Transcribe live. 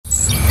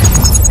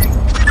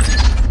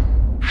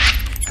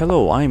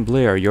Hello, I'm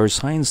Blair, your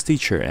science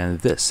teacher,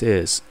 and this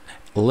is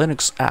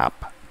Linux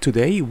app.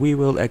 Today we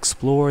will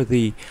explore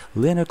the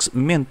Linux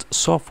Mint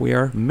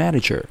software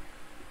manager.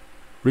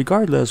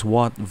 Regardless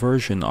what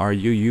version are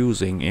you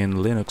using in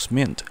Linux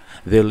Mint,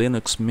 the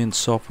Linux Mint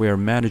software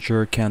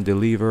manager can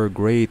deliver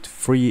great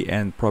free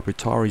and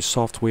proprietary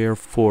software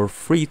for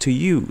free to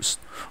use.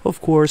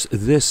 Of course,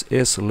 this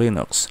is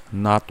Linux,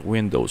 not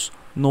Windows,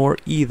 nor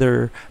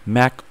either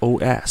Mac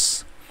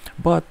OS.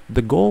 But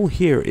the goal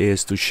here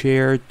is to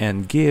share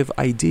and give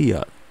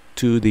idea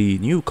to the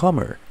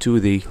newcomer to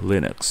the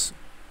Linux.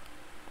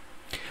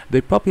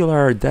 The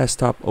popular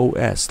desktop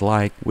OS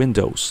like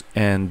Windows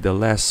and the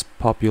less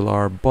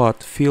popular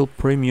but feel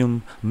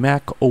premium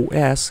Mac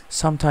OS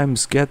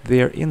sometimes get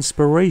their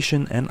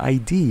inspiration and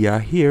idea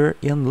here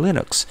in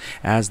Linux,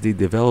 as the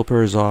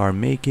developers are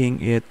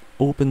making it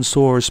open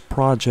source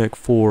project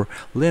for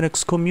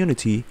Linux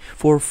community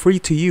for free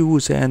to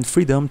use and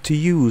freedom to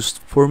use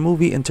for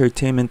movie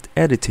entertainment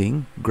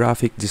editing,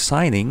 graphic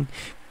designing,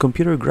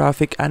 computer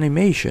graphic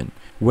animation,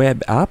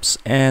 web apps,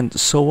 and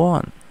so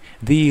on.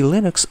 The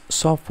Linux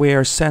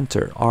Software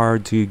Center are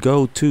the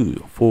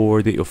go-to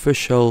for the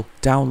official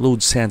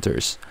download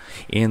centers.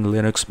 In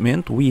Linux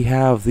Mint, we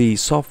have the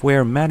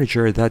software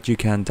manager that you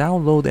can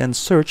download and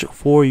search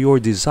for your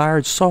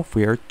desired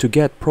software to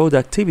get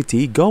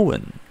productivity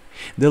going.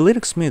 The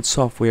Linux Mint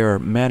software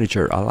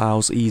manager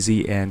allows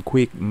easy and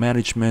quick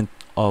management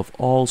of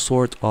all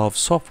sorts of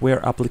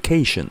software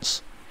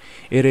applications.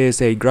 It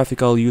is a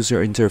graphical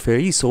user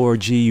interface or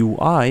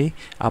GUI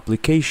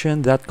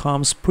application that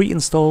comes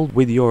pre-installed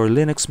with your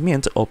Linux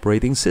Mint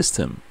operating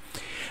system.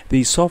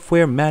 The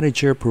software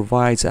manager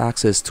provides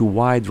access to a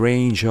wide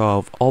range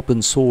of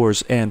open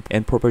source and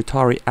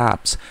proprietary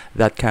apps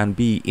that can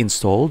be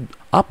installed,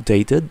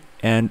 updated,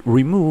 and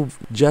removed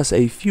just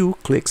a few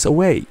clicks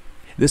away.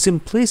 The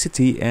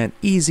simplicity and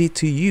easy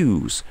to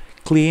use,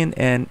 clean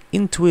and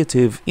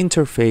intuitive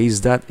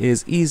interface that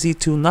is easy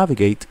to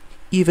navigate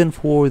even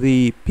for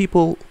the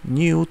people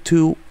new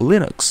to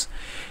Linux.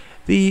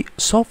 The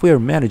software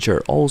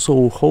manager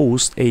also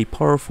hosts a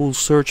powerful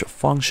search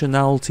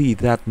functionality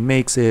that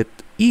makes it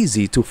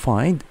easy to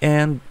find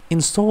and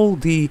install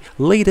the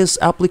latest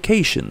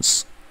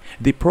applications.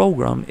 The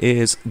program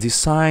is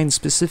designed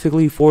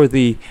specifically for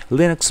the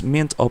Linux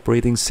Mint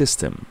operating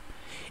system.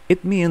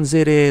 It means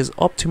it is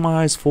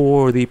optimized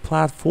for the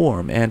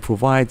platform and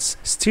provides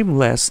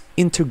seamless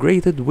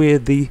integrated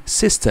with the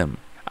system.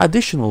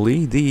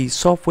 Additionally, the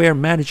software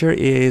manager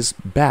is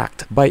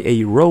backed by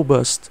a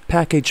robust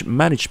package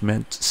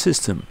management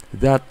system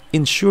that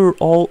ensures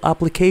all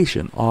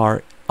applications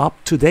are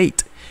up to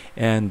date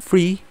and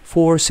free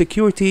for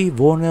security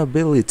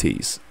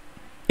vulnerabilities.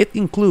 It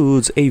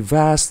includes a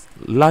vast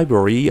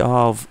library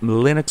of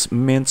Linux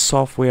Mint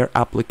software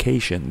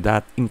applications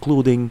that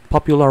including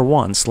popular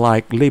ones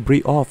like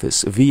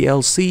LibreOffice,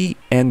 VLC,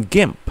 and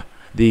GIMP,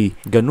 the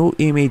GNU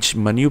Image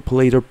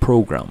Manipulator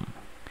program.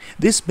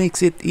 This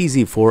makes it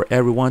easy for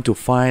everyone to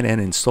find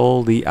and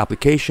install the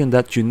application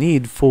that you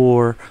need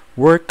for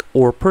work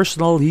or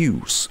personal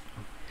use.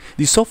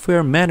 The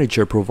software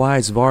manager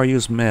provides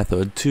various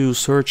methods to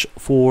search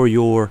for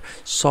your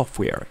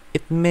software.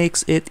 It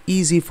makes it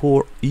easy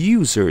for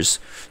users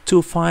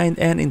to find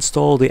and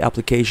install the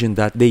application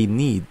that they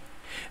need.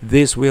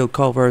 This will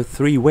cover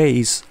 3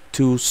 ways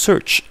to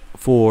search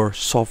for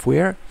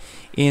software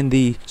in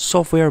the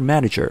software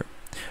manager.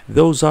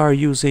 Those are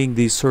using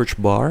the search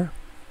bar,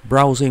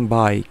 browsing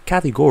by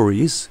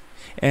categories,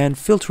 and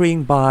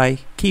filtering by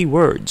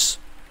keywords.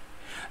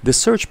 The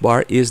search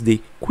bar is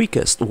the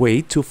quickest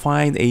way to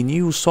find a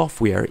new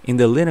software in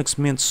the Linux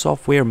Mint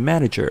software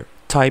manager.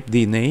 Type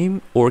the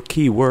name or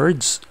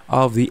keywords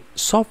of the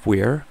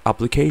software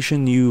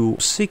application you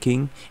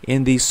seeking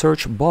in the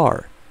search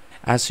bar.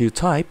 As you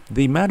type,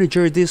 the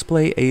manager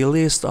displays a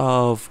list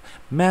of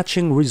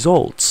matching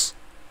results.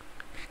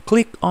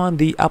 Click on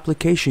the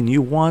application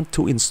you want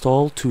to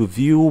install to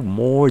view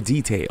more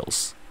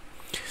details.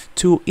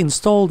 To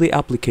install the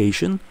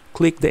application,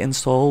 click the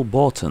Install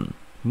button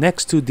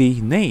next to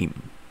the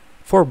name.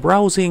 For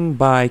browsing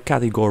by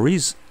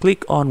categories,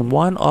 click on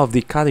one of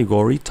the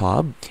category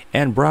tab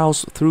and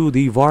browse through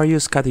the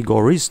various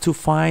categories to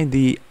find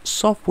the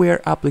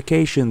software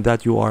application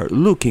that you are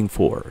looking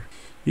for.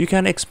 You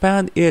can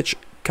expand each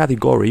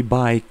category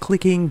by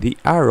clicking the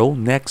arrow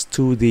next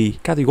to the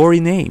category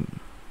name.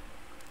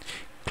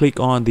 Click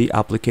on the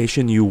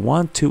application you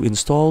want to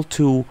install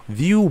to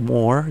view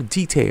more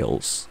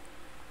details.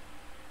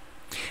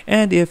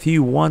 And if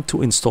you want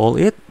to install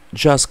it,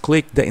 just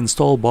click the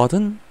Install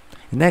button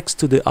next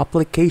to the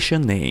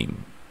application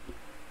name.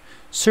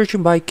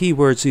 Searching by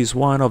keywords is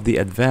one of the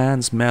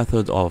advanced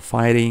methods of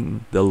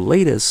finding the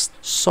latest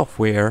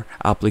software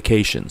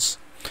applications.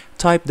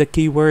 Type the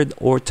keyword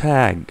or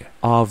tag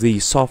of the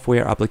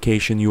software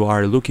application you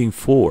are looking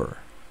for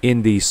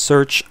in the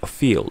search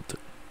field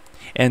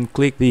and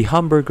click the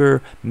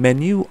hamburger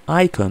menu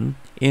icon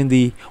in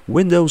the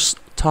Windows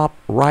top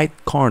right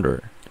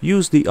corner.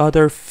 Use the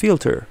other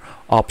filter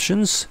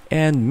options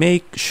and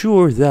make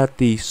sure that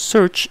the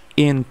search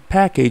in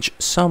package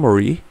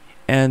summary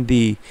and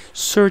the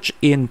search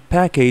in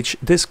package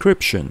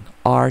description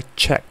are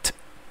checked.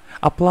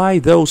 Apply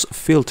those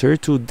filters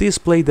to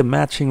display the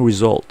matching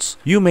results.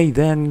 You may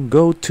then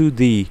go to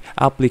the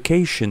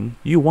application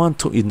you want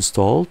to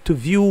install to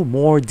view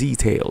more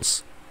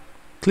details.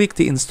 Click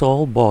the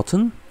Install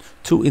button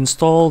to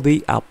install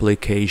the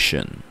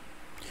application.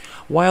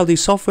 While the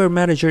software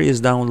manager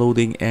is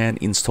downloading and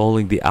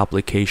installing the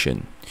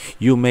application,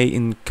 you may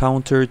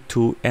encounter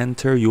to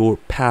enter your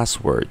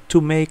password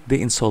to make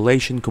the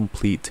installation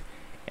complete,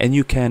 and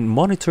you can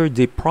monitor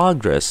the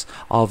progress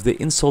of the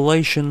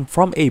installation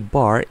from a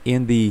bar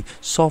in the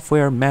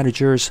software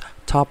manager's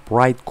top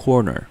right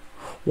corner.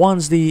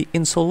 Once the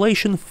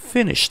installation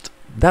finished,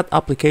 that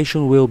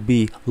application will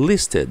be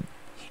listed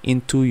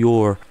into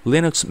your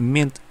Linux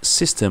Mint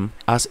system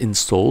as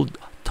installed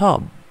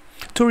tab.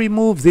 To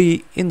remove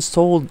the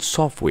installed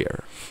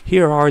software,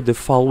 here are the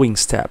following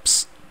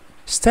steps.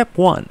 Step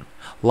 1.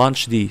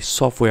 Launch the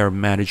software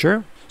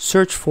manager.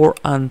 Search for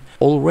an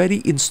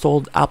already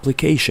installed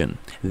application.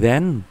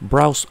 Then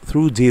browse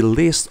through the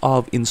list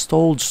of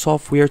installed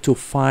software to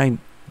find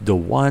the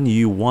one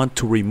you want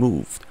to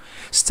remove.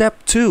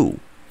 Step 2.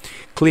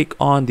 Click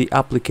on the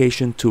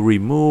application to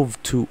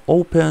remove to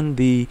open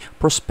the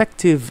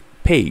prospective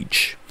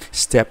page.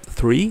 Step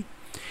 3.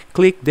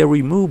 Click the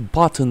Remove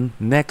button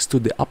next to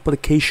the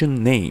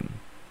application name.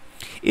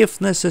 If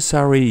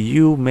necessary,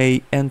 you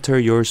may enter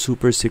your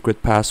super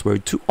secret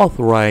password to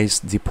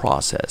authorize the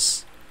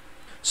process.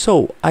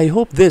 So, I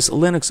hope this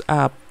Linux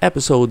app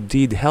episode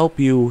did help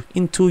you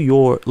into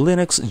your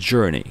Linux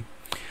journey.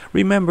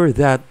 Remember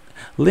that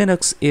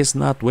Linux is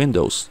not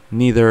Windows,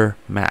 neither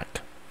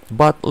Mac,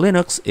 but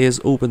Linux is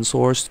open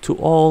source to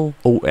all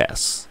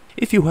OS.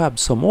 If you have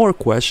some more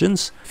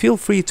questions, feel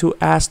free to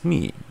ask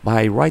me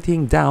by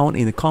writing down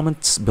in the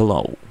comments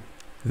below.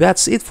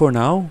 That's it for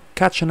now.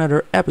 Catch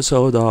another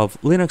episode of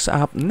Linux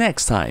App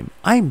next time.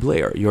 I'm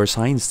Blair, your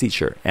science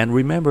teacher, and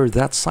remember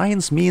that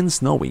science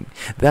means knowing.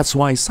 That's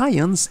why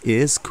science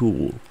is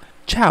cool.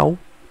 Ciao!